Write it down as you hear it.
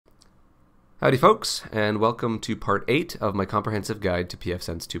Howdy folks, and welcome to part 8 of my comprehensive guide to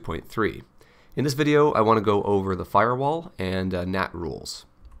pfSense 2.3. In this video I want to go over the firewall and NAT rules.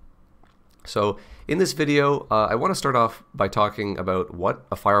 So in this video I want to start off by talking about what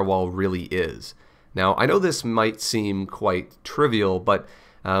a firewall really is. Now I know this might seem quite trivial, but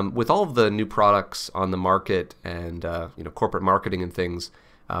with all of the new products on the market and corporate marketing and things,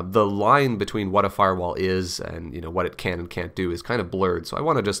 the line between what a firewall is and what it can and can't do is kind of blurred. So I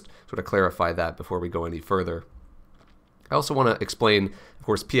want to just sort of clarify that before we go any further. I also want to explain, of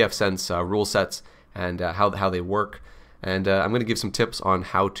course, pfSense rule sets and how they work. And I'm going to give some tips on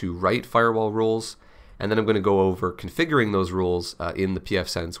how to write firewall rules. And then I'm going to go over configuring those rules in the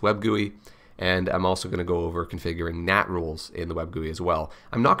pfSense web GUI. And I'm also going to go over configuring NAT rules in the web GUI as well.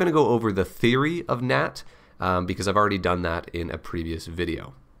 I'm not going to go over the theory of NAT because I've already done that in a previous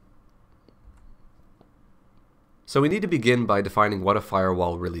video. So we need to begin by defining what a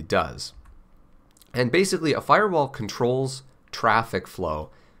firewall really does. And basically a firewall controls traffic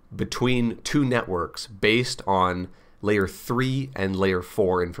flow between two networks based on layer 3 and layer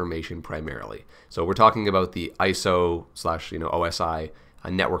 4 information primarily. So we're talking about the ISO/OSI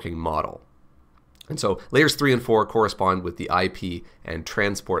networking model. And so layers 3 and 4 correspond with the IP and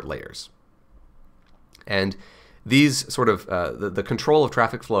transport layers. And these sort of, the control of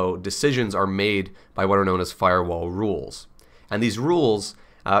traffic flow decisions are made by what are known as firewall rules. And these rules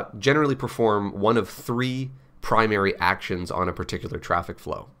generally perform one of 3 primary actions on a particular traffic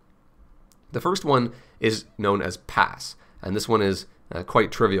flow. The first one is known as pass, and this one is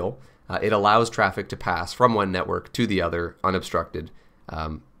quite trivial. It allows traffic to pass from one network to the other unobstructed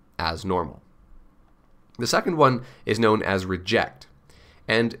as normal. The second one is known as reject,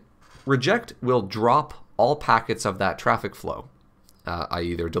 and reject will drop all packets of that traffic flow,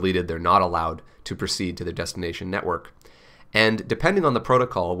 i.e. they're deleted, they're not allowed to proceed to their destination network. And depending on the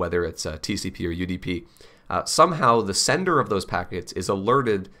protocol, whether it's TCP or UDP, somehow the sender of those packets is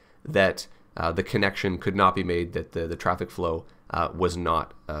alerted that the connection could not be made, that the traffic flow was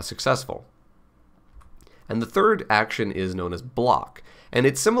not successful. And the third action is known as block. And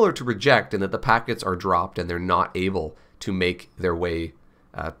it's similar to reject in that the packets are dropped and they're not able to make their way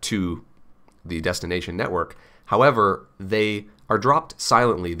to the destination network. However, they are dropped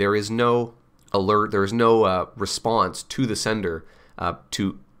silently. There is no alert, there is no response to the sender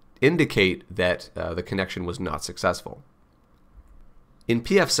to indicate that the connection was not successful. In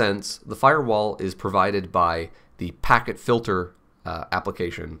pfSense, the firewall is provided by the packet filter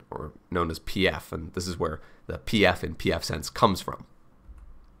application, or known as pf, and this is where the pf in pfSense comes from.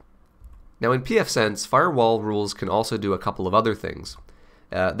 Now in pfSense, firewall rules can also do a couple of other things.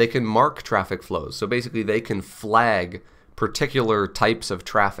 They can mark traffic flows. So basically they can flag particular types of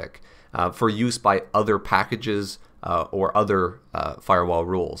traffic for use by other packages or other firewall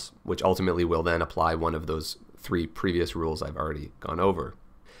rules, which ultimately will then apply one of those 3 previous rules I've already gone over.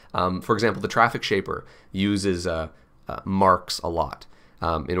 For example, the traffic shaper uses marks a lot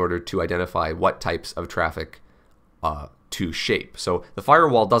in order to identify what types of traffic to shape. So the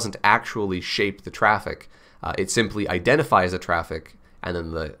firewall doesn't actually shape the traffic. It simply identifies the traffic, and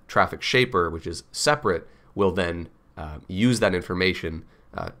then the traffic shaper, which is separate, will then use that information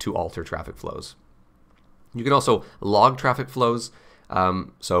to alter traffic flows. You can also log traffic flows.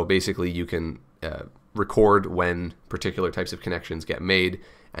 So basically you can record when particular types of connections get made,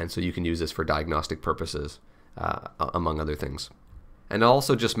 and so you can use this for diagnostic purposes, among other things. And I'll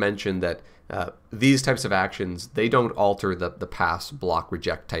also just mention that these types of actions, they don't alter the pass, block,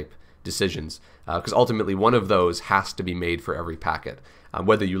 reject type decisions, because ultimately one of those has to be made for every packet.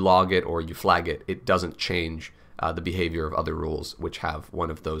 Whether you log it or you flag it, it doesn't change the behavior of other rules which have one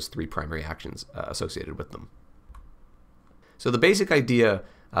of those 3 primary actions associated with them. So the basic idea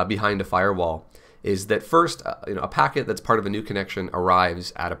behind a firewall is that first, a packet that's part of a new connection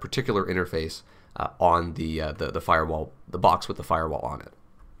arrives at a particular interface on the firewall, the box with the firewall on it.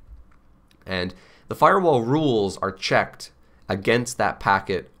 And the firewall rules are checked against that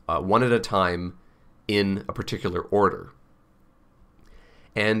packet one at a time in a particular order.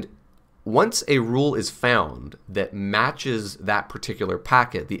 And once a rule is found that matches that particular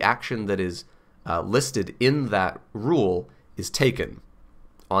packet, the action that is listed in that rule is taken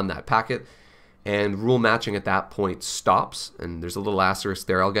on that packet, and rule matching at that point stops, and there's a little asterisk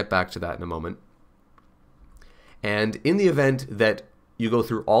there. I'll get back to that in a moment. And in the event that you go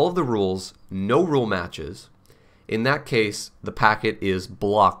through all of the rules, no rule matches, in that case, the packet is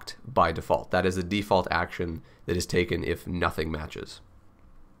blocked by default. That is the default action that is taken if nothing matches.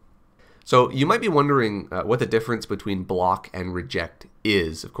 So you might be wondering what the difference between block and reject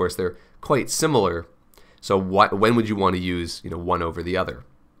is. Of course, they're quite similar. So when would you want to use one over the other?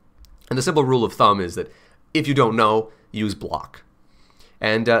 And the simple rule of thumb is that if you don't know, use block.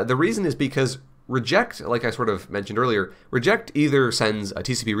 And the reason is because reject, like I sort of mentioned earlier, reject either sends a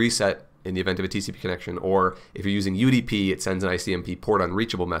TCP reset in the event of a TCP connection, or if you're using UDP, it sends an ICMP port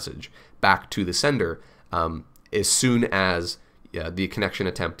unreachable message back to the sender as soon as the connection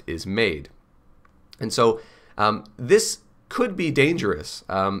attempt is made. And so this could be dangerous.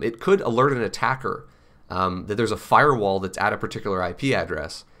 It could alert an attacker that there's a firewall that's at a particular IP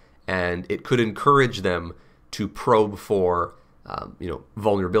address, and it could encourage them to probe for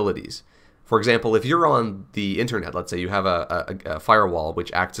vulnerabilities. For example, if you're on the internet, let's say you have a firewall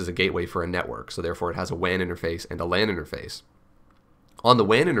which acts as a gateway for a network, so therefore it has a WAN interface and a LAN interface. On the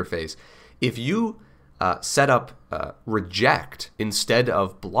WAN interface, if you set up reject instead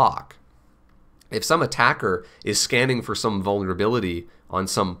of block, if some attacker is scanning for some vulnerability on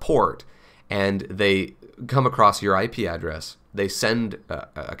some port and they come across your IP address, they send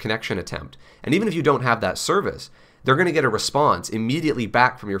a connection attempt, and even if you don't have that service, they're going to get a response immediately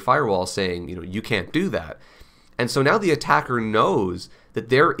back from your firewall saying, you can't do that. And so now the attacker knows that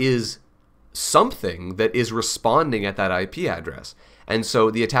there is something that is responding at that IP address. And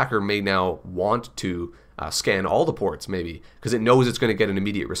so the attacker may now want to scan all the ports, maybe, because it knows it's going to get an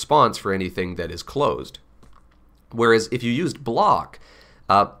immediate response for anything that is closed. Whereas if you used block,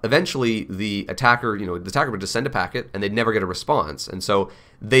 eventually the attacker would just send a packet and they'd never get a response. And so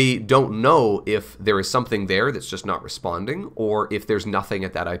they don't know if there is something there that's just not responding, or if there's nothing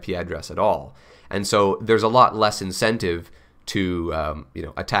at that IP address at all. And so there's a lot less incentive to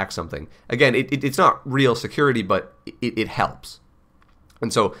attack something. Again, it's not real security, but it helps.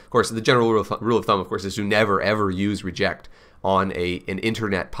 And so, of course, the general rule of thumb, of course, is to never ever use reject on an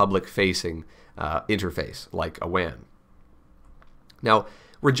internet public-facing interface like a WAN. Now,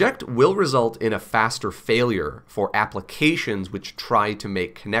 reject will result in a faster failure for applications which try to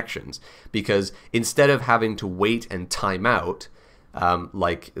make connections, because instead of having to wait and time out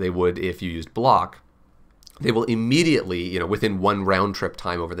like they would if you used block, they will immediately, within one round trip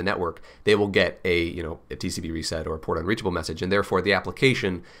time over the network, they will get a TCP reset or a port unreachable message, and therefore the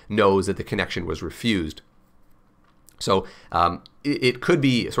application knows that the connection was refused. So it could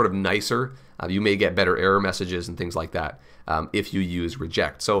be sort of nicer. You may get better error messages and things like that if you use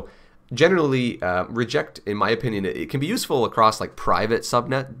reject. So generally, reject, in my opinion, it can be useful across like private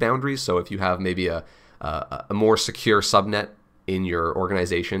subnet boundaries. So if you have maybe a more secure subnet in your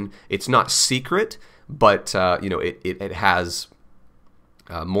organization, it's not secret, but it has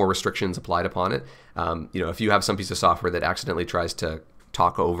more restrictions applied upon it. If you have some piece of software that accidentally tries to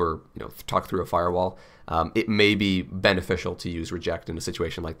talk through a firewall, it may be beneficial to use reject in a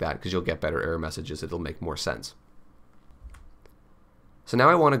situation like that, because you'll get better error messages. It'll make more sense. So now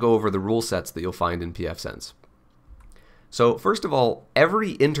I want to go over the rule sets that you'll find in pfSense. So first of all,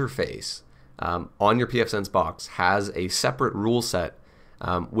 every interface on your pfSense box has a separate rule set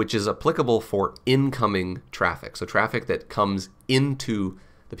which is applicable for incoming traffic. So traffic that comes into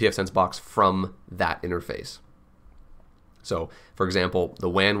the pfSense box from that interface. So, for example, the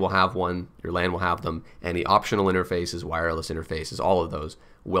WAN will have one, your LAN will have them, any optional interfaces, wireless interfaces, all of those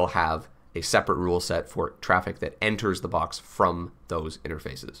will have a separate rule set for traffic that enters the box from those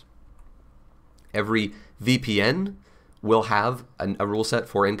interfaces. Every VPN will have a rule set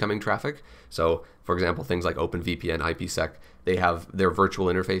for incoming traffic. So, for example, things like OpenVPN, IPsec, they have their virtual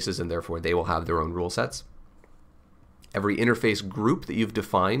interfaces, and therefore they will have their own rule sets. Every interface group that you've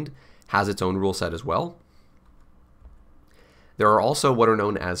defined has its own rule set as well. There are also what are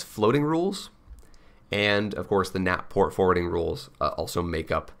known as floating rules, and of course the NAT port forwarding rules also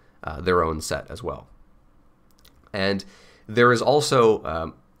make up their own set as well. And there is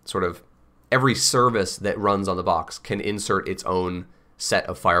also sort of every service that runs on the box can insert its own set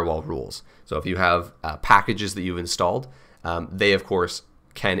of firewall rules. So if you have packages that you've installed, they of course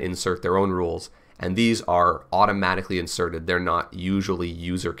can insert their own rules, and these are automatically inserted. They're not usually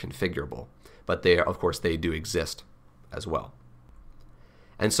user configurable, but of course they do exist as well.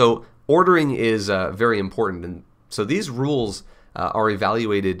 And so ordering is very important, and so these rules are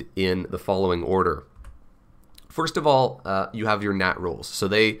evaluated in the following order. First of all, you have your NAT rules. So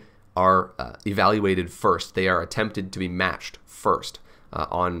they are evaluated first. They are attempted to be matched first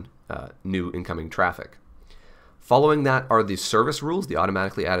on new incoming traffic. Following that are the service rules, the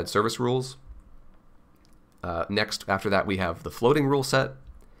automatically added service rules. Next, after that, we have the floating rule set.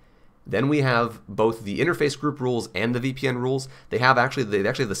 Then we have both the interface group rules and the VPN rules. They actually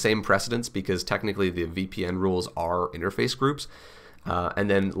have the same precedence, because technically the VPN rules are interface groups. And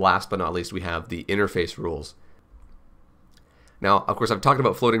then last but not least, we have the interface rules. Now, of course, I've talked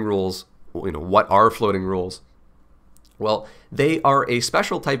about floating rules. What are floating rules? Well, they are a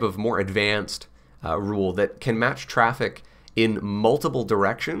special type of more advanced rule that can match traffic in multiple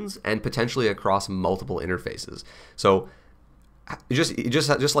directions and potentially across multiple interfaces. So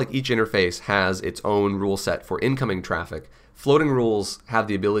just like each interface has its own rule set for incoming traffic, floating rules have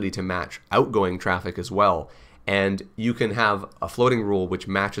the ability to match outgoing traffic as well. And you can have a floating rule which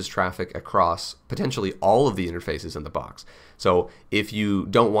matches traffic across potentially all of the interfaces in the box. So if you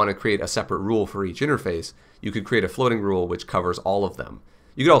don't want to create a separate rule for each interface, you could create a floating rule which covers all of them.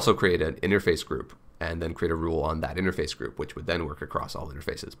 You could also create an interface group and then create a rule on that interface group, which would then work across all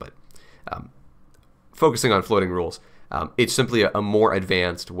interfaces. But focusing on floating rules, it's simply a more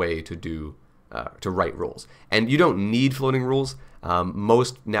advanced way to write rules. And you don't need floating rules.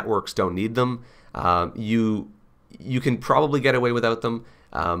 Most networks don't need them. You can probably get away without them.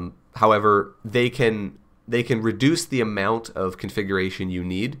 However, they can reduce the amount of configuration you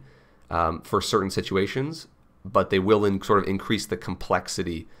need for certain situations, but they will sort of increase the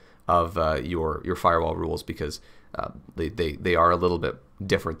complexity of your firewall rules because they are a little bit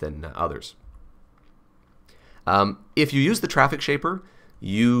different than others. If you use the traffic shaper,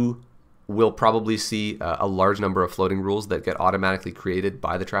 you will probably see a large number of floating rules that get automatically created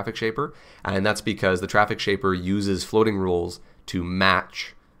by the traffic shaper, and that's because the traffic shaper uses floating rules to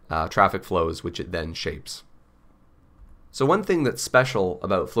match traffic flows, which it then shapes. So one thing that's special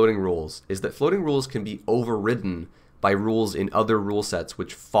about floating rules is that floating rules can be overridden by rules in other rule sets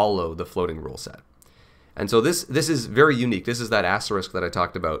which follow the floating rule set. And so this is very unique. This is that asterisk that I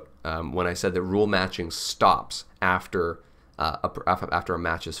talked about when I said that rule matching stops after a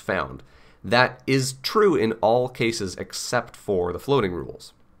match is found. That is true in all cases except for the floating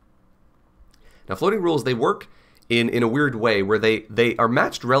rules. Now, floating rules, they work in a weird way where they are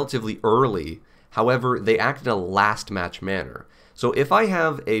matched relatively early. However, they act in a last match manner. So if I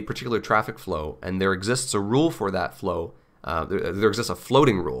have a particular traffic flow and there exists a rule for that flow, there exists a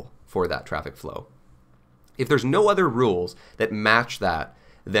floating rule for that traffic flow. If there's no other rules that match that,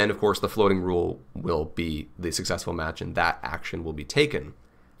 then of course the floating rule will be the successful match and that action will be taken.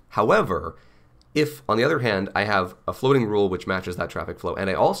 However, if on the other hand I have a floating rule which matches that traffic flow and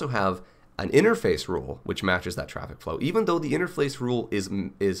I also have an interface rule which matches that traffic flow, even though the interface rule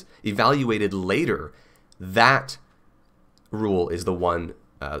is evaluated later, that rule is the one,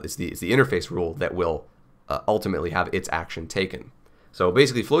 it's the interface rule that will ultimately have its action taken. So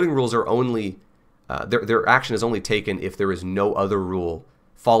basically floating rules are only, their action is only taken if there is no other rule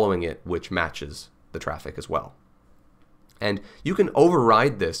following it which matches the traffic as well. And you can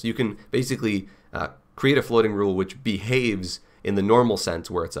override this. You can basically create a floating rule which behaves in the normal sense,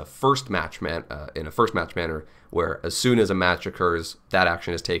 where it's a first match in a first match manner, where as soon as a match occurs, that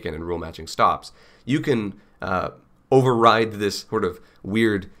action is taken and rule matching stops. You can override this sort of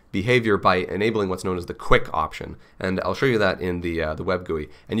weird behavior by enabling what's known as the quick option, and I'll show you that in the web GUI.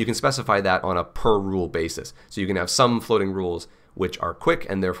 And you can specify that on a per rule basis. So you can have some floating rules which are quick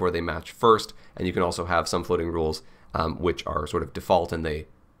and therefore they match first, and you can also have some floating rules which are sort of default and they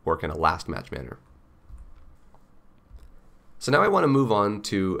work in a last match manner. So now I want to move on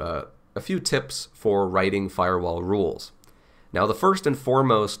to a few tips for writing firewall rules. Now the first and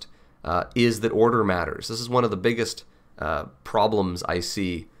foremost is that order matters. This is one of the biggest problems I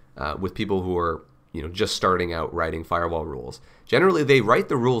see with people who are just starting out writing firewall rules. Generally they write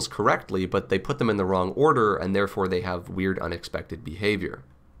the rules correctly, but they put them in the wrong order and therefore they have weird unexpected behavior.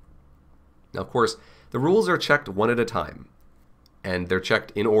 Now of course the rules are checked one at a time, and they're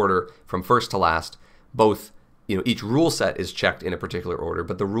checked in order from first to last. Both, each rule set is checked in a particular order,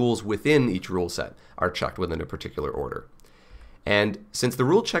 but the rules within each rule set are checked within a particular order. And since the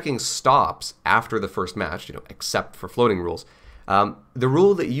rule checking stops after the first match, except for floating rules, the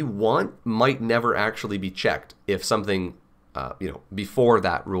rule that you want might never actually be checked if something, before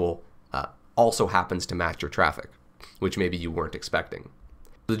that rule also happens to match your traffic, which maybe you weren't expecting.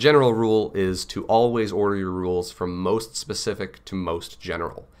 The general rule is to always order your rules from most specific to most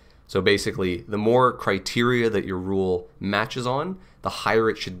general. So basically, the more criteria that your rule matches on, the higher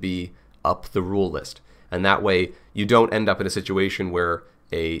it should be up the rule list. And that way, you don't end up in a situation where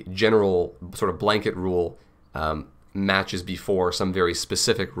a general sort of blanket rule matches before some very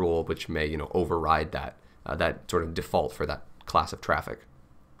specific rule, which may override that sort of default for that class of traffic.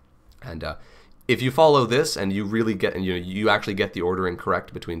 And if you follow this and you really get, and you actually get the ordering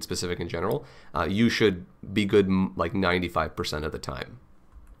correct between specific and general, you should be good like 95% of the time.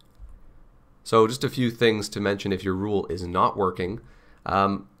 So just a few things to mention if your rule is not working.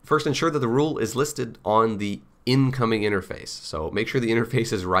 First, ensure that the rule is listed on the incoming interface. So make sure the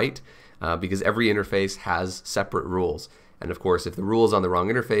interface is right, because every interface has separate rules. And of course, if the rule is on the wrong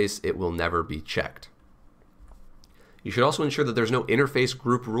interface, it will never be checked. You should also ensure that there's no interface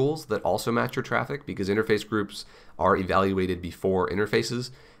group rules that also match your traffic, because interface groups are evaluated before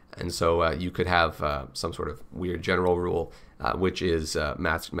interfaces. And so you could have some sort of weird general rule which is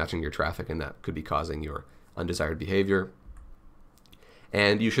matching your traffic, and that could be causing your undesired behavior.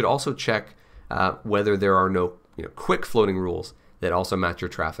 And you should also check whether there are no quick floating rules that also match your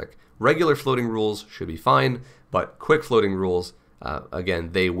traffic. Regular floating rules should be fine, but quick floating rules,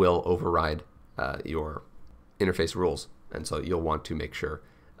 again, they will override your interface rules. And so you'll want to make sure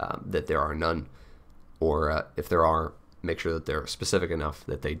that there are none, or if there are, make sure that they're specific enough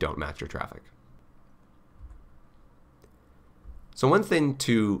that they don't match your traffic. So one thing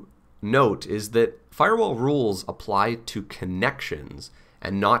to note is that firewall rules apply to connections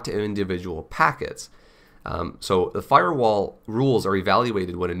and not to individual packets. So the firewall rules are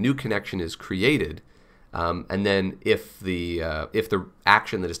evaluated when a new connection is created, and then if the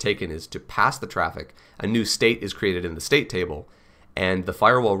action that is taken is to pass the traffic, a new state is created in the state table, and the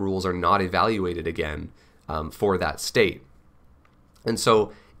firewall rules are not evaluated again for that state. And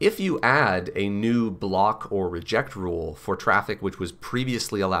so if you add a new block or reject rule for traffic which was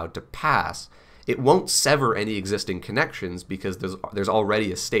previously allowed to pass, it won't sever any existing connections because there's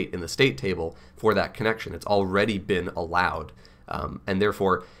already a state in the state table for that connection. It's already been allowed, and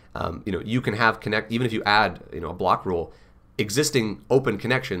therefore, you can have even if you add a block rule, existing open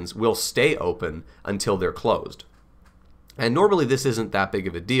connections will stay open until they're closed. And normally this isn't that big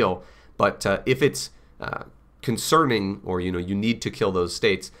of a deal, but if it's concerning, or you need to kill those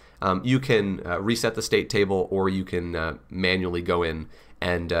states, you can reset the state table, or you can manually go in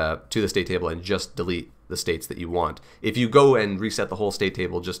and to the state table and just delete the states that you want. If you go and reset the whole state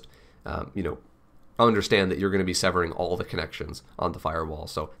table, just understand that you're going to be severing all the connections on the firewall.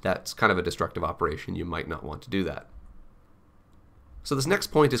 So that's kind of a destructive operation. You might not want to do that. So this next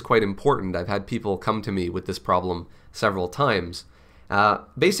point is quite important. I've had people come to me with this problem several times.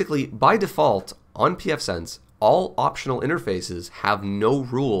 Basically, by default, on pfSense, all optional interfaces have no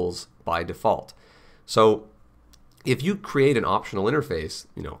rules by default. So if you create an optional interface,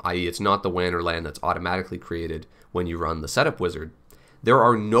 i.e. it's not the WAN or LAN that's automatically created when you run the setup wizard, there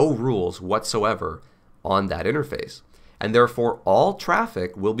are no rules whatsoever on that interface. And therefore, all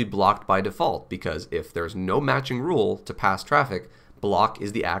traffic will be blocked by default, because if there's no matching rule to pass traffic, block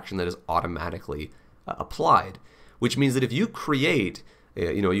is the action that is automatically applied. Which means that if you create,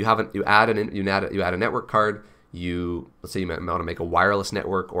 you add a network card, let's say you want to make a wireless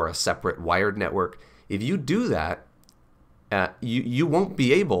network or a separate wired network. If you do that, you won't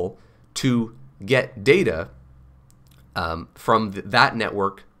be able to get data from that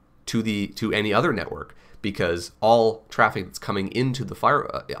network to any other network, because all traffic that's coming into the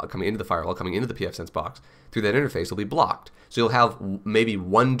firewall, coming into the pfSense box through that interface will be blocked. So you'll have maybe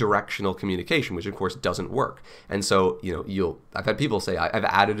one directional communication, which of course doesn't work. And so I've had people say, I've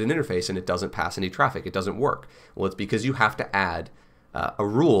added an interface and it doesn't pass any traffic. It doesn't work. Well, it's because you have to add a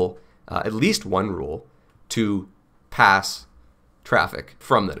rule, at least one rule, to pass traffic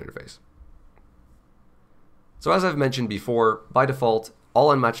from that interface. So as I've mentioned before, by default,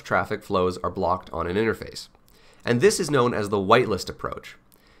 all unmatched traffic flows are blocked on an interface. And this is known as the whitelist approach,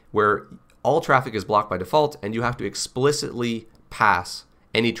 where all traffic is blocked by default and you have to explicitly pass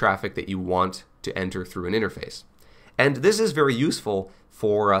any traffic that you want to enter through an interface. And this is very useful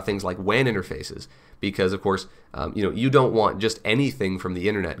for things like WAN interfaces, because of course, you don't want just anything from the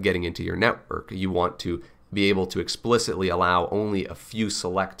internet getting into your network. You want to be able to explicitly allow only a few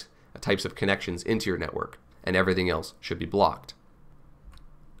select types of connections into your network, and everything else should be blocked.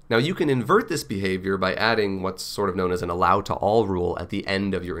 Now you can invert this behavior by adding what's sort of known as an allow to all rule at the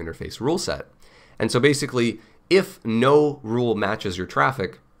end of your interface rule set. And so basically, if no rule matches your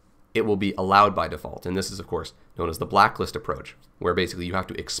traffic, it will be allowed by default. And this is of course known as the blacklist approach, where basically you have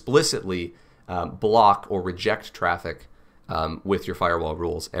to explicitly block or reject traffic with your firewall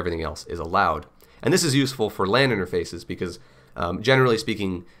rules. Everything else is allowed. And this is useful for LAN interfaces because generally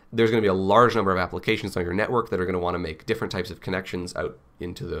speaking, there's going to be a large number of applications on your network that are going to want to make different types of connections out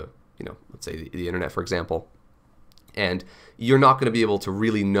into the, let's say the internet, for example. And you're not going to be able to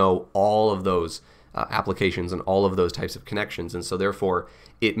really know all of those applications and all of those types of connections. And so therefore,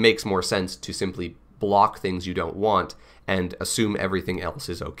 it makes more sense to simply block things you don't want and assume everything else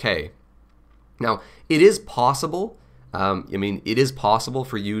is okay. Now, it is possible. It is possible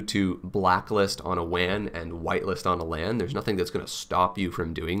for you to blacklist on a WAN and whitelist on a LAN. There's nothing that's going to stop you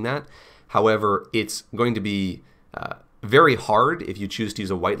from doing that. However, it's going to be very hard if you choose to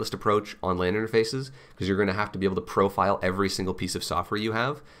use a whitelist approach on LAN interfaces, because you're going to have to be able to profile every single piece of software you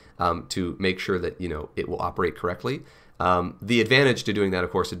have to make sure that it will operate correctly. The advantage to doing that,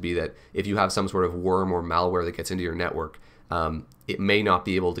 of course, would be that if you have some sort of worm or malware that gets into your network, it may not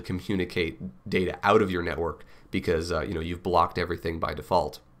be able to communicate data out of your network because you've blocked everything by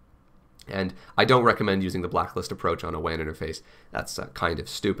default. And I don't recommend using the blacklist approach on a WAN interface. That's kind of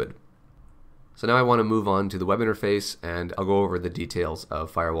stupid. So now I want to move on to the web interface, and I'll go over the details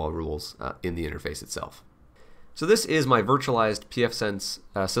of firewall rules in the interface itself. So this is my virtualized pfSense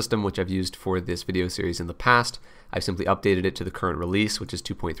system, which I've used for this video series in the past. I've simply updated it to the current release, which is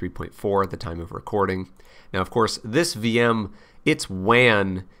 2.3.4 at the time of recording. Now, of course, this VM, its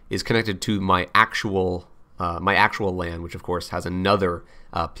WAN is connected to my actual LAN, which of course has another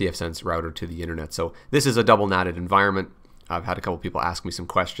pfSense router to the internet. So this is a double NATed environment. I've had a couple people ask me some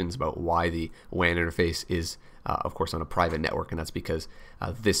questions about why the WAN interface is, of course, on a private network, and that's because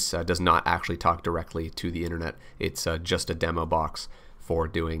this does not actually talk directly to the internet. It's just a demo box for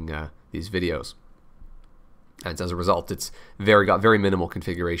doing these videos. And as a result, it's got very minimal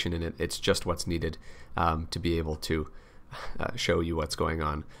configuration in it. It's just what's needed to be able to show you what's going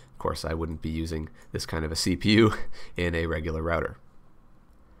on. Of course, I wouldn't be using this kind of a CPU in a regular router.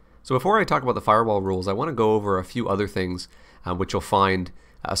 So before I talk about the firewall rules, I want to go over a few other things which you'll find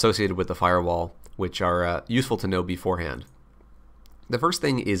associated with the firewall, which are useful to know beforehand. The first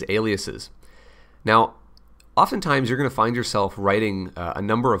thing is aliases. Now, oftentimes you're going to find yourself writing a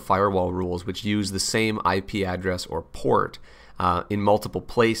number of firewall rules which use the same IP address or port in multiple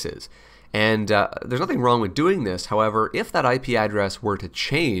places. And there's nothing wrong with doing this. However, if that IP address were to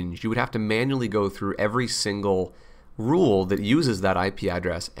change, you would have to manually go through every single rule that uses that IP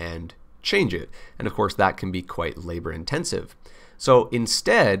address and change it. And of course, that can be quite labor intensive. So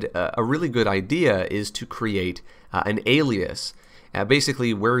instead, a really good idea is to create an alias,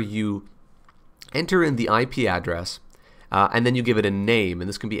 basically where you enter in the IP address and then you give it a name, and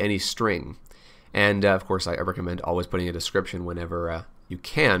this can be any string. And of course, I recommend always putting a description whenever you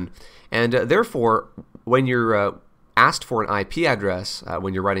can. And therefore, when you're asked for an IP address,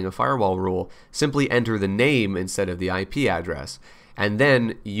 when you're writing a firewall rule, simply enter the name instead of the IP address. And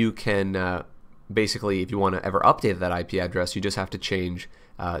then you can basically, if you want to ever update that IP address, you just have to change,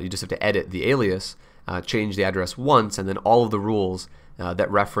 you just have to edit the alias, change the address once, and then all of the rules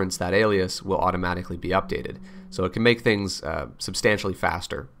that reference that alias will automatically be updated. So it can make things substantially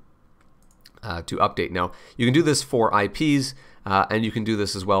faster to update. Now, you can do this for IPs, and you can do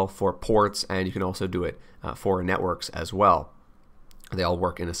this as well for ports, and you can also do it for networks as well. They all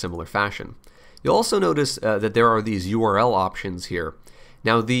work in a similar fashion. You'll also notice that there are these URL options here.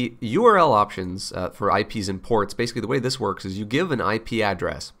 Now, the URL options for IPs and ports, basically the way this works is you give an IP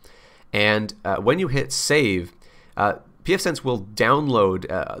address, and when you hit save, pfSense will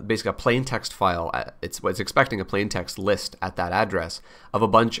download basically a plain text file. It's expecting a plain text list at that address of a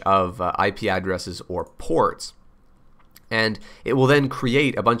bunch of IP addresses or ports. And it will then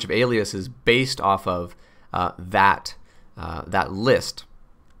create a bunch of aliases based off of that list.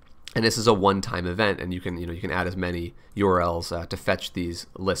 And this is a one-time event, and you can add as many URLs to fetch these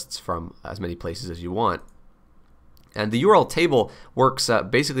lists from as many places as you want. And the URL table works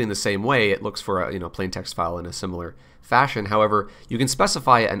basically in the same way. It looks for a plain text file in a similar fashion. However, you can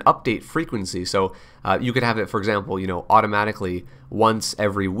specify an update frequency. So you could have it, for example, automatically once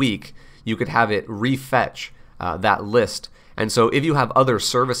every week. You could have it refetch that list. And so if you have other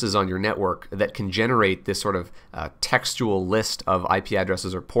services on your network that can generate this sort of textual list of IP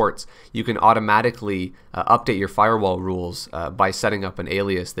addresses or ports, you can automatically update your firewall rules by setting up an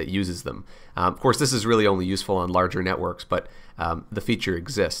alias that uses them. Of course, this is really only useful on larger networks, but the feature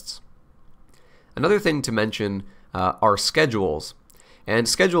exists. Another thing to mention are schedules. And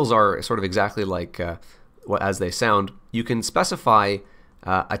schedules are sort of exactly like as they sound. You can specify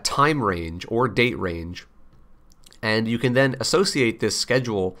a time range or date range, and you can then associate this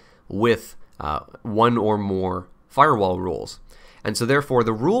schedule with one or more firewall rules. And so therefore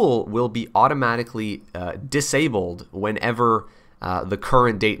the rule will be automatically disabled whenever the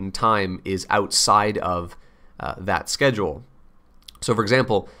current date and time is outside of that schedule. So for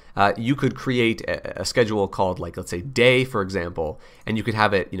example, you could create a schedule called, like, let's say day, for example, and you could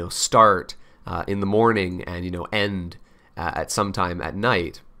have it start in the morning and end at some time at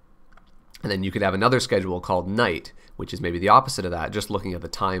night. And then you could have another schedule called night, which is maybe the opposite of that, just looking at the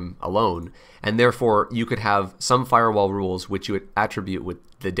time alone. And therefore, you could have some firewall rules which you would attribute with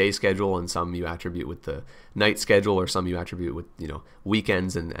the day schedule, and some you attribute with the night schedule, or some you attribute with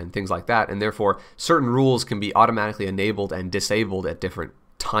weekends and things like that. And therefore, certain rules can be automatically enabled and disabled at different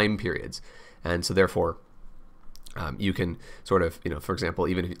time periods. And so therefore, you can sort of, for example,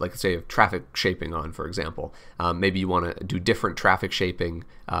 even if, like, say, you have traffic shaping on, for example, maybe you want to do different traffic shaping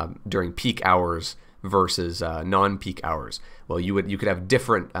during peak hours versus non-peak hours. Well, you could have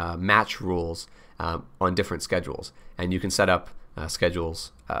different match rules on different schedules, and you can set up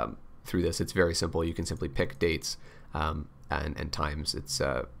schedules through this. It's very simple. You can simply pick dates and times. It's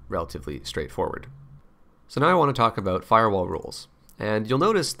relatively straightforward. So now I want to talk about firewall rules. And you'll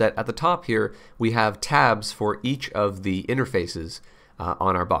notice that at the top here, we have tabs for each of the interfaces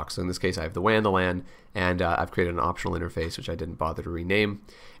on our box. So in this case, I have the WAN, the LAN, and I've created an optional interface, which I didn't bother to rename.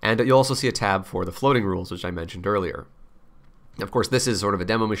 And you'll also see a tab for the floating rules, which I mentioned earlier. Of course, this is sort of a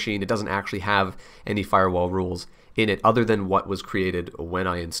demo machine. It doesn't actually have any firewall rules in it other than what was created when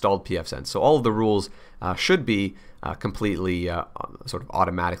I installed pfSense. So all of the rules should be completely sort of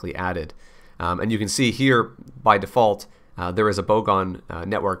automatically added. And you can see here, by default, there is a Bogon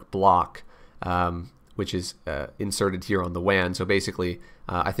network block, which is inserted here on the WAN. So basically,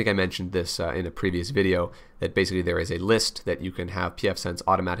 I think I mentioned this in a previous video, that basically there is a list that you can have pfSense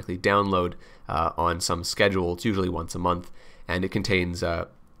automatically download on some schedule. It's usually once a month, and it contains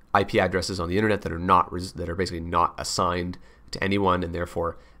IP addresses on the internet that are basically not assigned to anyone, and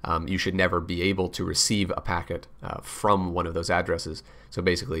therefore you should never be able to receive a packet from one of those addresses. So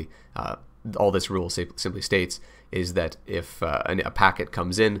basically, all this rule simply states is that if a packet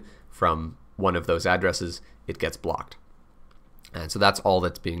comes in from one of those addresses, it gets blocked. And so that's all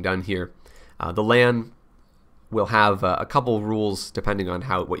that's being done here. The LAN will have a couple rules depending on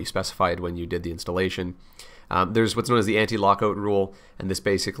what you specified when you did the installation. There's what's known as the anti-lockout rule, and this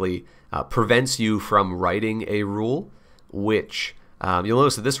basically prevents you from writing a rule, which you'll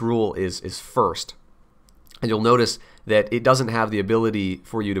notice that this rule is first. And you'll notice that it doesn't have the ability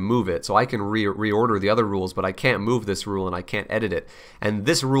for you to move it. So I can reorder the other rules, but I can't move this rule and I can't edit it. And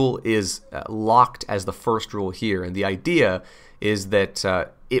this rule is locked as the first rule here. And the idea is that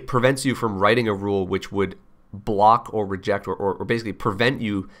it prevents you from writing a rule which would block or reject or basically prevent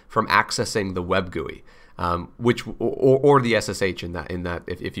you from accessing the web GUI. Or the SSH in that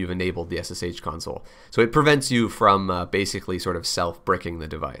if you've enabled the SSH console. So it prevents you from basically sort of self-bricking the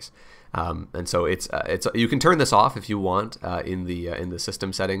device. And so you can turn this off if you want in the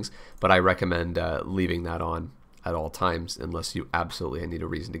system settings, but I recommend leaving that on at all times unless you absolutely need a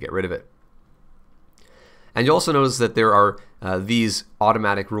reason to get rid of it. And you also notice that there are these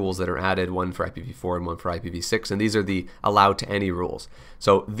automatic rules that are added, one for IPv4 and one for IPv6, and these are the allowed to any rules.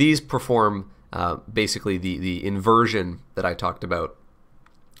 So these perform basically the inversion that I talked about.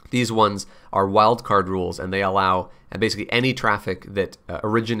 These ones are wildcard rules, and they allow basically any traffic that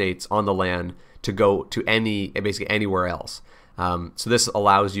originates on the LAN to go to basically anywhere else. So this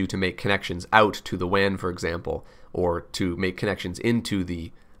allows you to make connections out to the WAN, for example, or to make connections into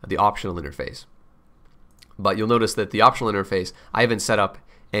the optional interface. But you'll notice that the optional interface, I haven't set up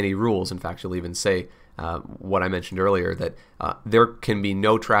any rules. In fact, you'll even say what I mentioned earlier, that there can be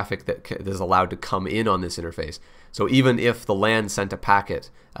no traffic that is allowed to come in on this interface. So even if the LAN sent a packet,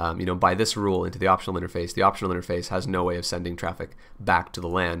 by this rule into the optional interface has no way of sending traffic back to the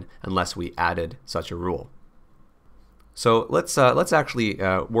LAN unless we added such a rule. So let's actually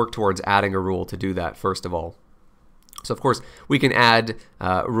work towards adding a rule to do that first of all. So of course we can add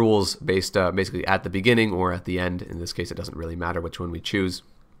rules based basically at the beginning or at the end. In this case, it doesn't really matter which one we choose.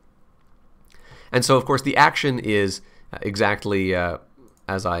 And so of course the action is exactly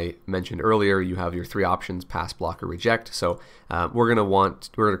as I mentioned earlier. You have your three options: pass, block, or reject. So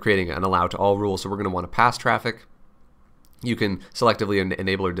we're creating an allow to all rule. So we're going to want to pass traffic. You can selectively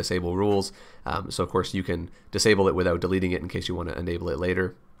enable or disable rules. So of course you can disable it without deleting it in case you want to enable it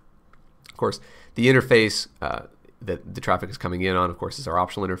later. Of course, the interface that the traffic is coming in on, of course, is our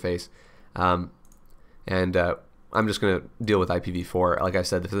optional interface. I'm just going to deal with IPv4. Like I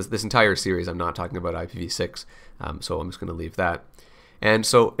said, this entire series I'm not talking about IPv6, so I'm just going to leave that. And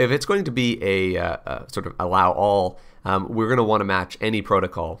so if it's going to be a sort of allow all, we're going to want to match any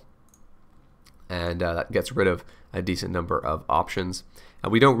protocol, and that gets rid of a decent number of options.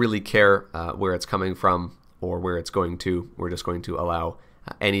 We don't really care where it's coming from or where it's going to. We're just going to allow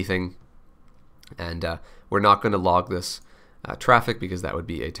anything, and we're not going to log this traffic because that would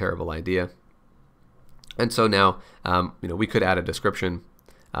be a terrible idea. And so now, we could add a description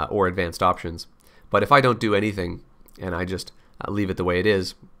or advanced options. But if I don't do anything and I just leave it the way it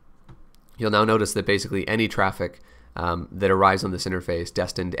is, you'll now notice that basically any traffic that arrives on this interface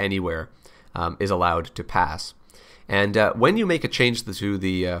destined anywhere is allowed to pass. And when you make a change to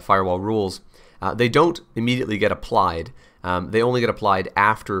the firewall rules, they don't immediately get applied. They only get applied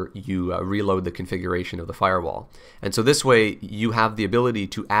after you reload the configuration of the firewall. And so this way you have the ability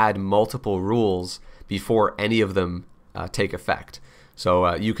to add multiple rules before any of them take effect.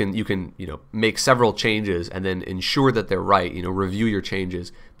 So you can make several changes and then ensure that they're right. Review your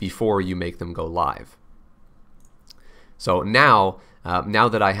changes before you make them go live. So now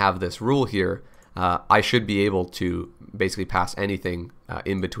that I have this rule here, I should be able to basically pass anything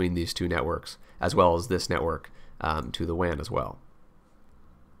in between these two networks, as well as this network to the WAN as well.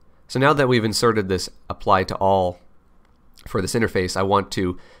 So now that we've inserted this apply to all for this interface, I want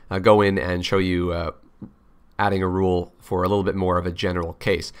to go in and show you adding a rule for a little bit more of a general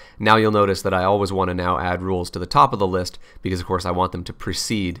case. Now you'll notice that I always want to now add rules to the top of the list because, of course, I want them to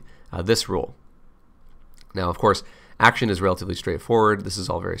precede this rule. Now, of course, action is relatively straightforward. This is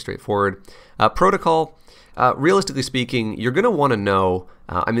all very straightforward. Protocol, realistically speaking, you're going to want to know,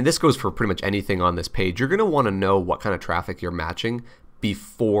 I mean, this goes for pretty much anything on this page. You're going to want to know what kind of traffic you're matching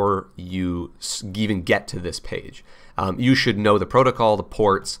before you even get to this page. You should know the protocol, the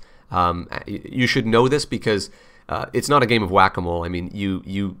ports. You should know this because it's not a game of whack-a-mole. I mean,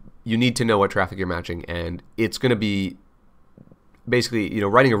 you need to know what traffic you're matching, and it's going to be basically,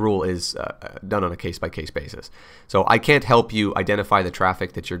 writing a rule is done on a case-by-case basis. So I can't help you identify the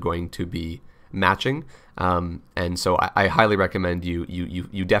traffic that you're going to be matching, and so I highly recommend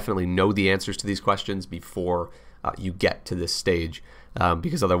you definitely know the answers to these questions before you get to this stage,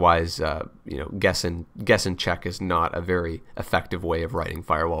 because otherwise, guess and check is not a very effective way of writing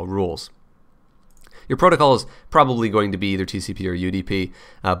firewall rules. Your protocol is probably going to be either TCP or UDP,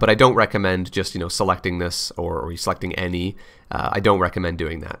 but I don't recommend just selecting this or selecting any. I don't recommend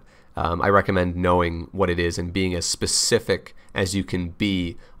doing that. I recommend knowing what it is and being as specific as you can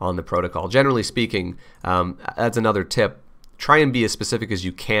be on the protocol. Generally speaking, that's another tip. Try and be as specific as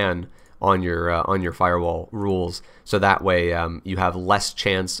you can on your firewall rules, so that way you have less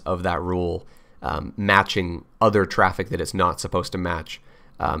chance of that rule matching other traffic that it's not supposed to match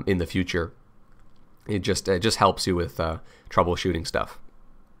in the future. It just helps you with troubleshooting stuff.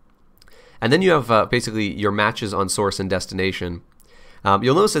 And then you have basically your matches on source and destination.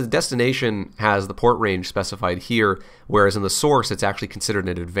 You'll notice that the destination has the port range specified here, whereas in the source it's actually considered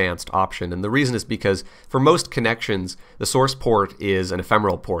an advanced option. And the reason is because for most connections, the source port is an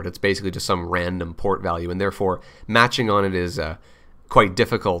ephemeral port. It's basically just some random port value, and therefore matching on it is quite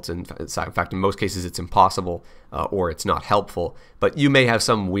difficult. In fact, in most cases it's impossible or it's not helpful. But you may have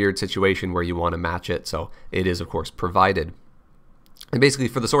some weird situation where you want to match it, so it is, of course, provided. And basically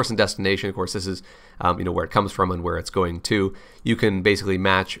for the source and destination, of course, this is where it comes from and where it's going to. You can basically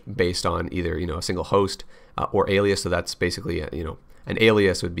match based on either a single host or alias. So that's basically an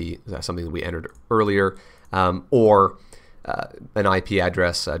alias would be something that we entered earlier, or an IP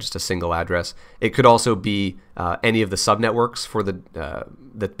address, just a single address. It could also be any of the subnetworks for the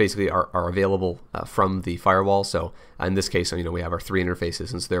that basically are available from the firewall. So in this case, we have our 3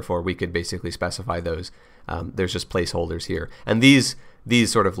 interfaces, and so therefore we could basically specify those. There's just placeholders here, and these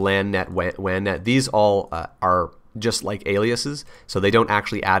sort of LAN net, WAN net, these all are just like aliases, so they don't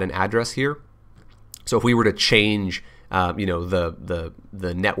actually add an address here. So if we were to change,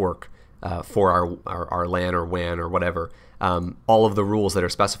 the network for our LAN or WAN or whatever, all of the rules that are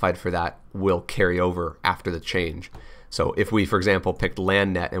specified for that will carry over after the change. So if we, for example, picked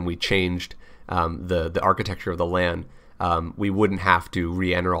LAN net and we changed the architecture of the LAN, we wouldn't have to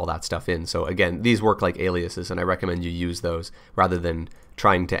re-enter all that stuff in. So again, these work like aliases, and I recommend you use those rather than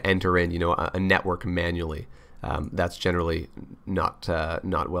trying to enter in a network manually. That's generally not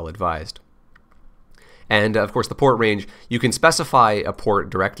well advised. And of course, the port range, you can specify a port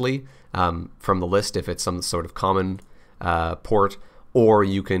directly from the list if it's some sort of common port, or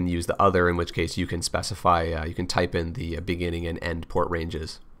you can use the other, in which case you can specify, you can type in the beginning and end port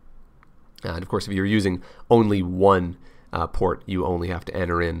ranges. And of course, if you're using only one port, you only have to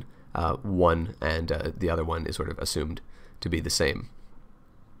enter in one, and the other one is sort of assumed to be the same.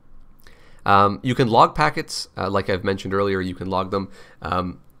 You can log packets, like I've mentioned earlier. You can log them,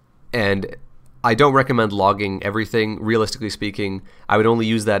 and I don't recommend logging everything. Realistically speaking, I would only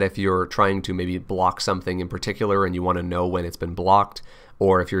use that if you're trying to maybe block something in particular and you want to know when it's been blocked,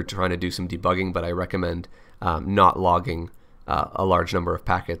 or if you're trying to do some debugging. But I recommend not logging a large number of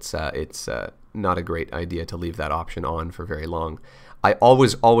packets. It's not a great idea to leave that option on for very long. I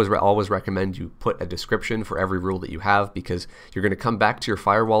always recommend you put a description for every rule that you have, because you're going to come back to your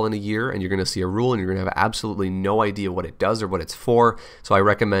firewall in a year and you're going to see a rule and you're going to have absolutely no idea what it does or what it's for. So I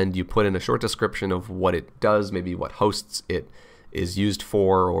recommend you put in a short description of what it does, maybe what hosts it is used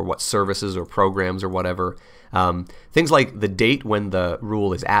for, or what services or programs or whatever. Things like the date when the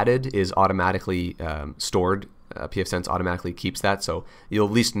rule is added is automatically stored. pfSense automatically keeps that, so you'll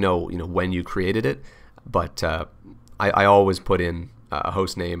at least know when you created it. But I always put in a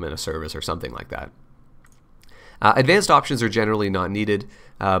host name and a service or something like that. Advanced options are generally not needed,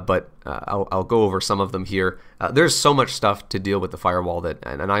 but I'll go over some of them here. There's so much stuff to deal with the firewall that,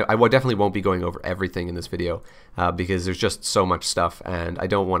 and I definitely won't be going over everything in this video because there's just so much stuff, and I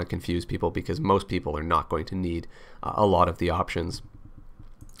don't want to confuse people because most people are not going to need a lot of the options.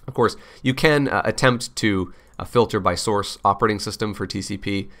 Of course, you can attempt to filter by source operating system for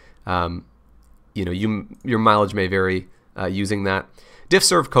TCP. Your mileage may vary using that.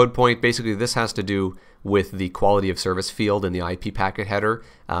 Diffserv code point, basically this has to do with the quality of service field in the IP packet header.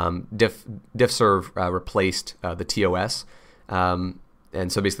 Diffserv replaced the TOS.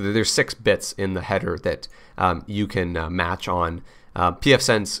 And so basically there's 6 bits in the header that you can match on.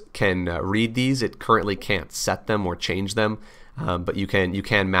 pfSense can read these. It currently can't set them or change them, but you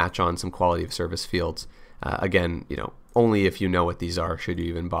can match on some quality of service fields. Again, only if you know what these are should you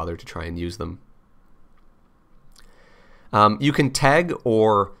even bother to try and use them. You can tag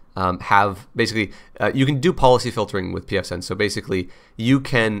or have basically you can do policy filtering with pfSense. So basically you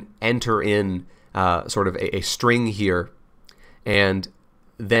can enter in sort of a string here, and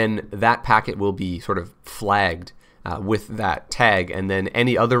then that packet will be sort of flagged with that tag, and then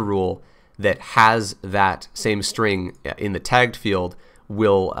any other rule that has that same string in the tagged field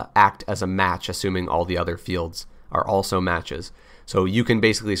will act as a match, assuming all the other fields are also matches. So you can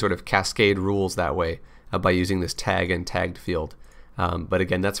basically sort of cascade rules that way by using this tag and tagged field. But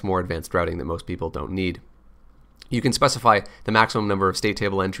again, that's more advanced routing that most people don't need. You can specify the maximum number of state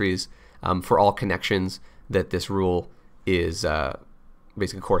table entries for all connections that this rule is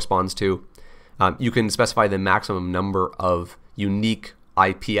basically corresponds to. You can specify the maximum number of unique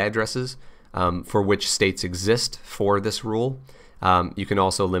IP addresses for which states exist for this rule. You can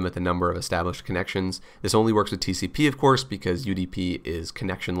also limit the number of established connections. This only works with TCP, of course, because UDP is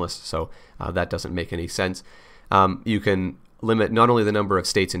connectionless, so that doesn't make any sense. You can limit not only the number of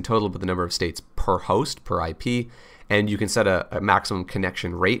states in total, but the number of states per host, per IP, and you can set a maximum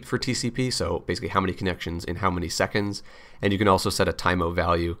connection rate for TCP, so basically how many connections in how many seconds, and you can also set a time-o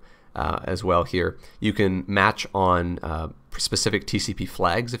value as well here. You can match on specific TCP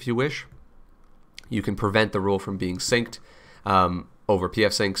flags if you wish. You can prevent the rule from being synced over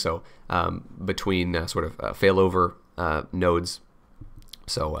pfSync, so between sort of failover nodes.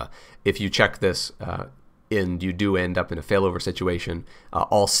 So if you check this and you do end up in a failover situation,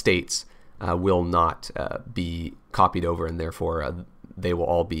 all states will not be copied over, and therefore they will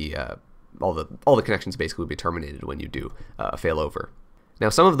all be all the connections basically will be terminated when you do a failover. Now,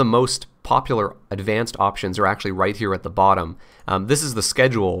 some of the most popular advanced options are actually right here at the bottom. This is the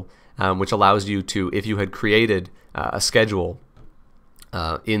schedule, which allows you to, if you had created a schedule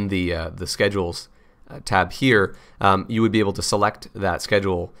in the schedules tab here, you would be able to select that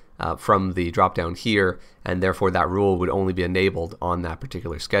schedule from the drop down here, and therefore that rule would only be enabled on that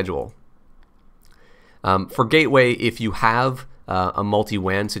particular schedule. For gateway, if you have a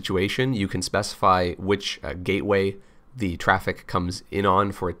multi-WAN situation, you can specify which gateway the traffic comes in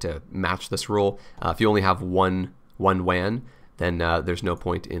on for it to match this rule. If you only have one WAN, then there's no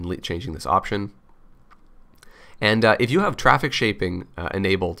point in changing this option. And if you have traffic shaping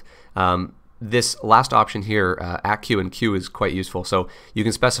enabled, this last option here, ACQ and queue, is quite useful. So you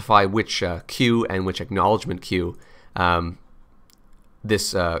can specify which queue and which acknowledgement queue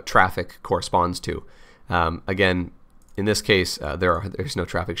this traffic corresponds to. Again, in this case, there's no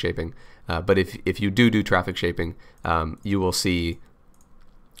traffic shaping, but if you do traffic shaping, you will see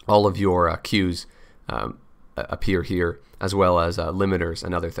all of your queues appear here, as well as limiters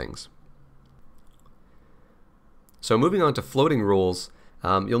and other things. So moving on to floating rules,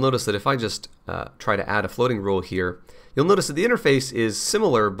 you'll notice that if I just try to add a floating rule here, you'll notice that the interface is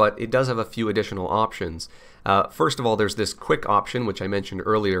similar, but it does have a few additional options. First of all, there's this quick option, which I mentioned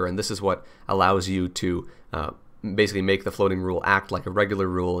earlier, and this is what allows you to basically make the floating rule act like a regular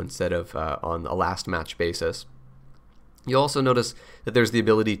rule instead of on a last match basis. You'll also notice that there's the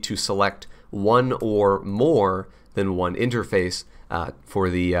ability to select one or more than one interface for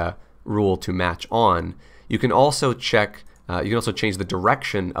the rule to match on. You can also check. You can also change the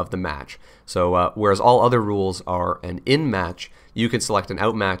direction of the match. So whereas all other rules are an in match, you can select an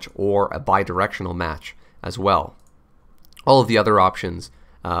out match or a bidirectional match as well. All of the other options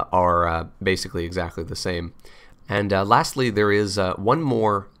are basically exactly the same. And lastly, there is one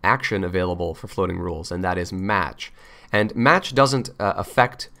more action available for floating rules, and that is match. And match doesn't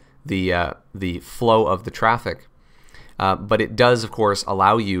affect the flow of the traffic, but it does, of course,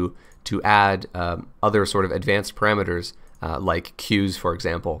 allow you to add other sort of advanced parameters like queues, for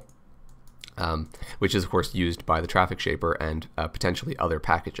example, which is, of course, used by the traffic shaper and potentially other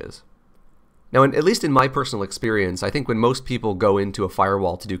packages. Now, at least in my personal experience, I think when most people go into a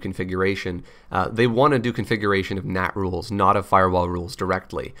firewall to do configuration, they want to do configuration of NAT rules, not of firewall rules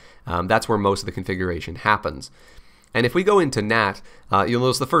directly. That's where most of the configuration happens. And if we go into NAT, you'll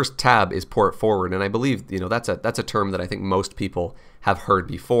notice the first tab is port forward, and I believe that's a term that I think most people have heard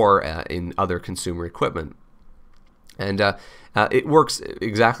before in other consumer equipment. And it works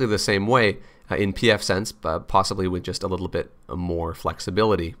exactly the same way in pfSense, possibly with just a little bit more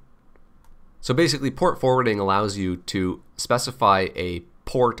flexibility. So basically, port forwarding allows you to specify a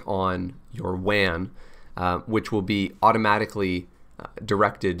port on your WAN, which will be automatically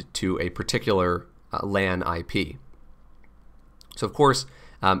directed to a particular LAN IP. So of course,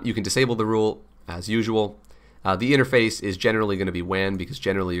 you can disable the rule as usual. The interface is generally going to be WAN, because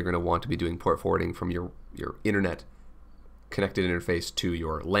generally you're going to want to be doing port forwarding from your internet connected interface to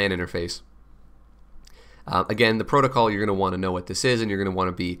your LAN interface. Again, the protocol, you're going to want to know what this is, and you're going to want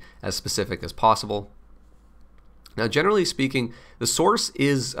to be as specific as possible. Now, generally speaking, the source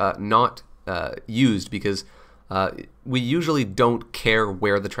is not used because we usually don't care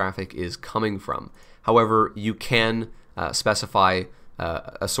where the traffic is coming from. However, you can specify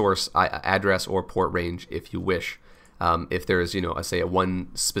a source address or port range if you wish. If there's, say a one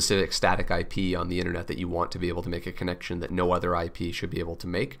specific static IP on the internet that you want to be able to make a connection that no other IP should be able to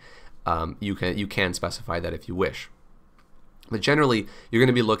make, you can specify that if you wish. But generally, you're going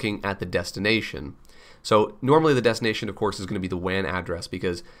to be looking at the destination. So normally the destination, of course, is going to be the WAN address,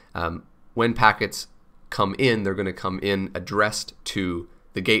 because when packets come in, they're going to come in addressed to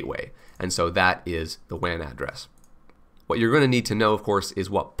the gateway, and so that is the WAN address. What you're going to need to know, of course, is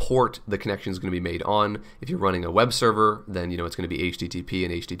what port the connection is going to be made on. If you're running a web server, then it's going to be HTTP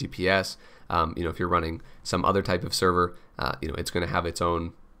and HTTPS. If you're running some other type of server, it's going to have its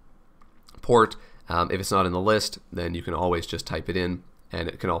own port. If it's not in the list, then you can always just type it in, and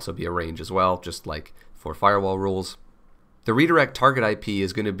it can also be a range as well, just like for firewall rules. The redirect target IP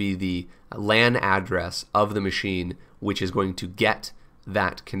is going to be the LAN address of the machine, which is going to get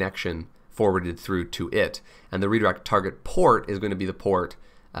that connection forwarded through to it, and the redirect target port is going to be the port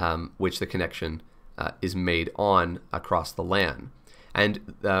which the connection is made on across the LAN. And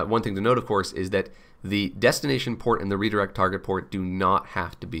one thing to note, of course, is that the destination port and the redirect target port do not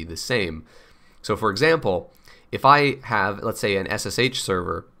have to be the same. So for example, if I have, let's say, an SSH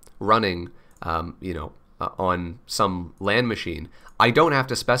server running on some LAN machine, I don't have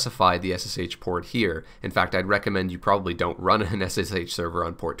to specify the SSH port here. In fact, I'd recommend you probably don't run an SSH server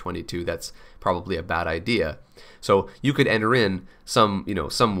on port 22. That's probably a bad idea. So you could enter in some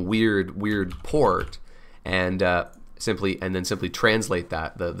weird port, and simply translate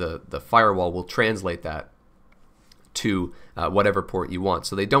that. The firewall will translate that to whatever port you want.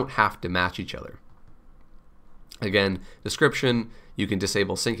 So they don't have to match each other. Again, description, you can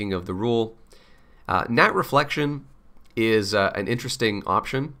disable syncing of the rule. NAT reflection is an interesting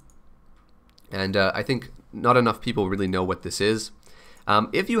option, and I think not enough people really know what this is.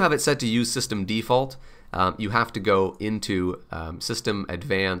 If you have it set to use system default, you have to go into System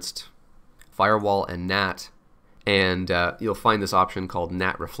Advanced, Firewall and NAT, and you'll find this option called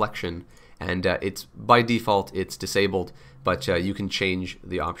NAT reflection, and it's by default it's disabled, but you can change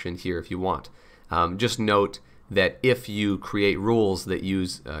the option here if you want. Just note that if you create rules that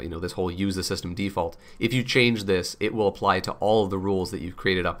use this whole use the system default, if you change this, it will apply to all of the rules that you've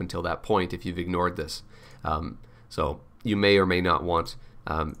created up until that point if you've ignored this. So you may or may not want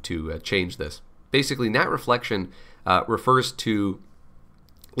to change this. Basically, NAT reflection refers to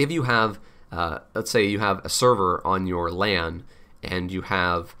if you have, let's say you have a server on your LAN and you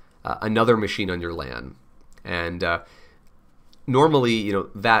have another machine on your LAN, and normally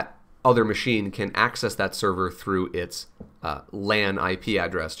that other machine can access that server through its LAN IP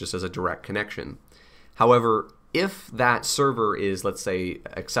address just as a direct connection. However, if that server is, let's say,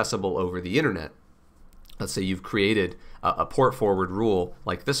 accessible over the internet, let's say you've created a port forward rule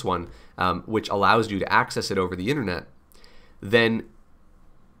like this one, which allows you to access it over the internet, then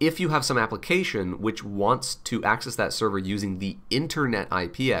if you have some application which wants to access that server using the internet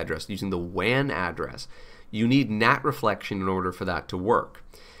IP address, using the WAN address, you need NAT reflection in order for that to work.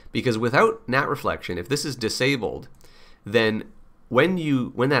 Because without NAT reflection, if this is disabled, then when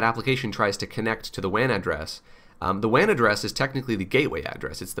that application tries to connect to the WAN address is technically the gateway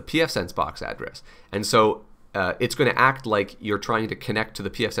address. It's the pfSense box address. And so it's going to act like you're trying to connect to the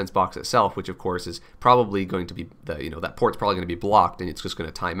pfSense box itself, which of course is probably going to be, that port's probably going to be blocked and it's just going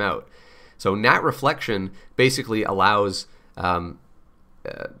to time out. So NAT reflection basically allows the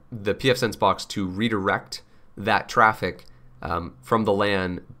pfSense box to redirect that traffic from the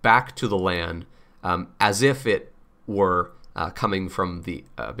LAN back to the LAN as if it were coming from the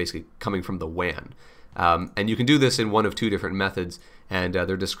basically coming from the WAN. And you can do this in one of two different methods, and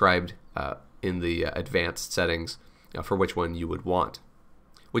they're described in the advanced settings for which one you would want.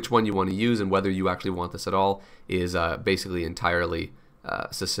 Which one you want to use and whether you actually want this at all is basically entirely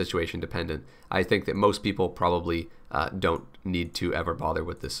situation dependent. I think that most people probably don't need to ever bother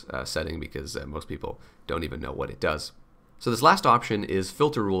with this setting because most people don't even know what it does. So this last option is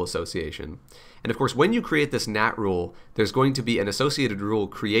filter rule association. And of course, when you create this NAT rule, there's going to be an associated rule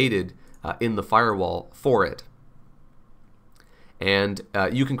created in the firewall for it. And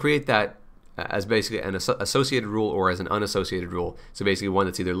you can create that as basically an associated rule or as an unassociated rule. So basically one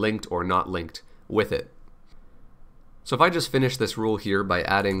that's either linked or not linked with it. So if I just finish this rule here by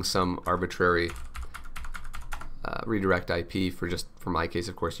adding some arbitrary redirect IP for my case,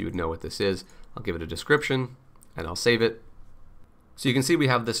 of course, you would know what this is. I'll give it a description and I'll save it. So you can see we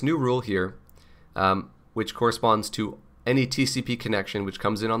have this new rule here, which corresponds to any TCP connection which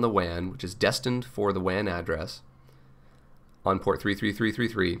comes in on the WAN, which is destined for the WAN address on port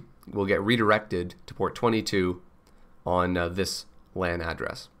 33333, will get redirected to port 22 on this LAN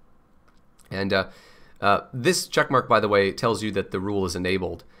address. And this checkmark, by the way, tells you that the rule is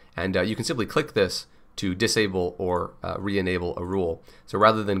enabled, and you can simply click this to disable or re-enable a rule. So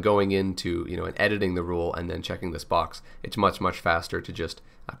rather than going into and editing the rule and then checking this box, it's much faster to just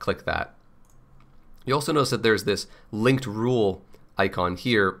click that. You also notice that there's this linked rule icon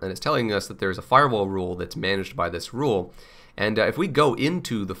here, and it's telling us that there's a firewall rule that's managed by this rule. And if we go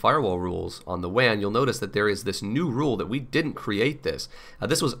into the firewall rules on the WAN, you'll notice that there is this new rule that we didn't create this.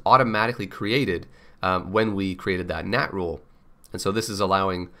 This was automatically created when we created that NAT rule. And so this is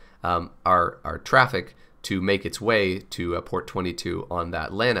allowing our traffic to make its way to port 22 on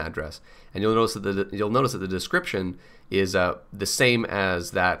that LAN address. And you'll notice that the description is the same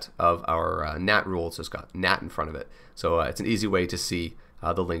as that of our NAT rule. So it's got NAT in front of it. So it's an easy way to see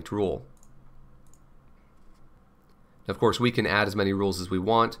the linked rule. Of course, we can add as many rules as we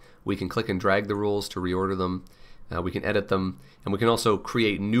want. We can click and drag the rules to reorder them. We can edit them, and we can also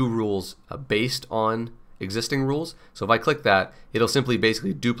create new rules based on existing rules. So if I click that, it'll simply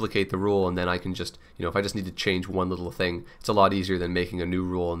basically duplicate the rule, and then I can just, if I just need to change one little thing, it's a lot easier than making a new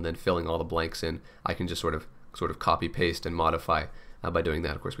rule and then filling all the blanks in. I can just sort of copy paste and modify by doing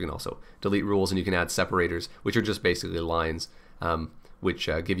that. Of course, we can also delete rules, and you can add separators, which are just basically lines which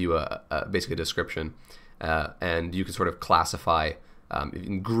give you basically a description, and you can sort of classify, you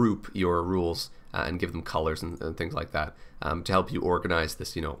can group your rules and give them colors and things like that to help you organize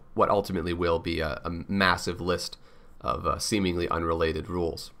this, what ultimately will be a massive list of seemingly unrelated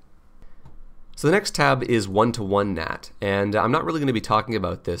rules. So the next tab is one-to-one NAT, and I'm not really going to be talking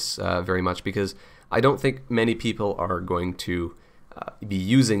about this very much because I don't think many people are going to be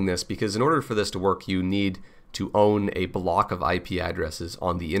using this, because in order for this to work, you need to own a block of IP addresses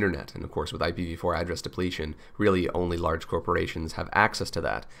on the internet. And of course, with IPv4 address depletion, really only large corporations have access to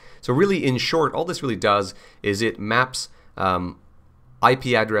that. So really, in short, all this really does is it maps IP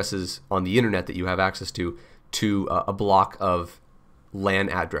addresses on the internet that you have access to a block of LAN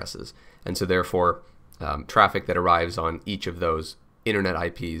addresses. And so therefore, traffic that arrives on each of those internet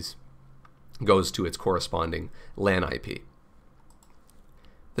IPs goes to its corresponding LAN IP.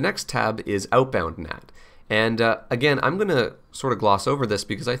 The next tab is outbound NAT. And again, I'm going to sort of gloss over this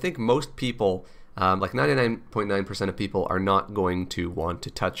because I think most people, like 99.9% of people, are not going to want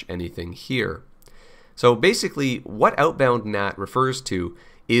to touch anything here. So basically, what outbound NAT refers to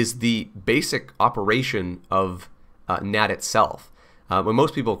is the basic operation of NAT itself. When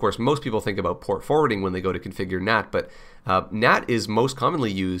most people, of course, think about port forwarding when they go to configure NAT, but NAT is most commonly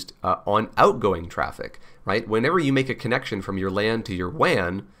used on outgoing traffic, right? Whenever you make a connection from your LAN to your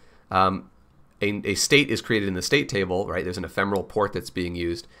WAN, a state is created in the state table, right? There's an ephemeral port that's being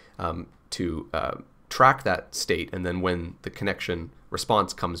used to track that state, and then when the connection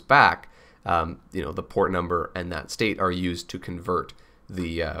response comes back, the port number and that state are used to convert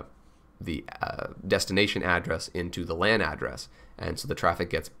the destination address into the LAN address, and so the traffic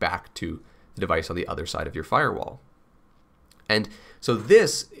gets back to the device on the other side of your firewall. And so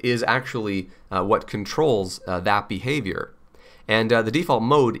this is actually what controls that behavior. And the default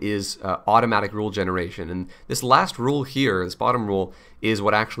mode is automatic rule generation. And this last rule here, this bottom rule, is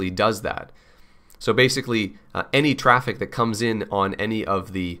what actually does that. So basically, any traffic that comes in on any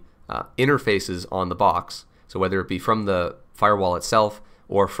of the interfaces on the box, so whether it be from the firewall itself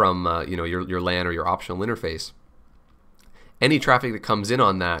or from your LAN or your optional interface, any traffic that comes in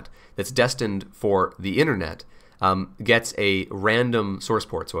on that's destined for the internet gets a random source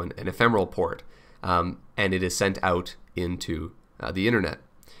port, so an ephemeral port, and it is sent out into the internet.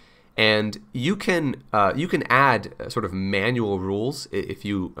 And you can add sort of manual rules if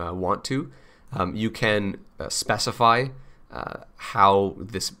you want to. You can specify how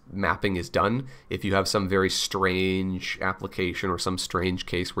this mapping is done. If you have some very strange application or some strange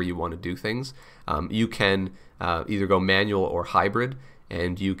case where you want to do things, you can either go manual or hybrid,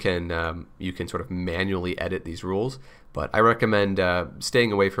 and you can sort of manually edit these rules. But I recommend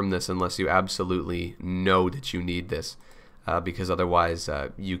staying away from this unless you absolutely know that you need this, because otherwise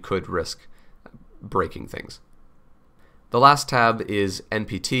you could risk breaking things. The last tab is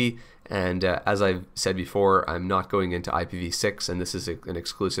NPT, and as I've said before, I'm not going into IPv6, and this is an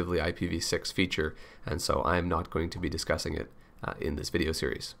exclusively IPv6 feature, and so I'm not going to be discussing it in this video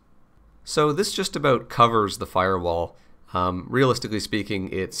series. So this just about covers the firewall. Realistically speaking,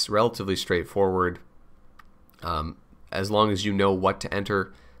 it's relatively straightforward. As long as you know what to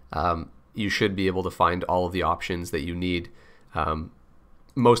enter, you should be able to find all of the options that you need.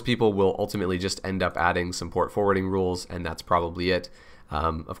 Most people will ultimately just end up adding some port forwarding rules, and that's probably it.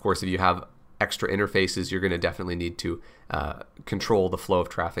 Of course, if you have extra interfaces, you're going to definitely need to control the flow of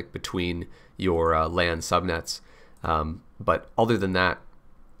traffic between your LAN subnets. But other than that,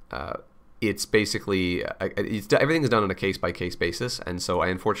 it's basically everything is done on a case-by-case basis, and so I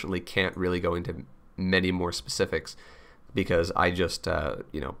unfortunately can't really go into many more specifics because I just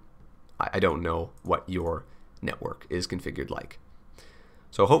I don't know what your network is configured like.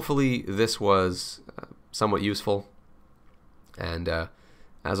 So hopefully this was somewhat useful, and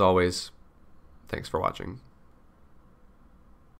as always, thanks for watching.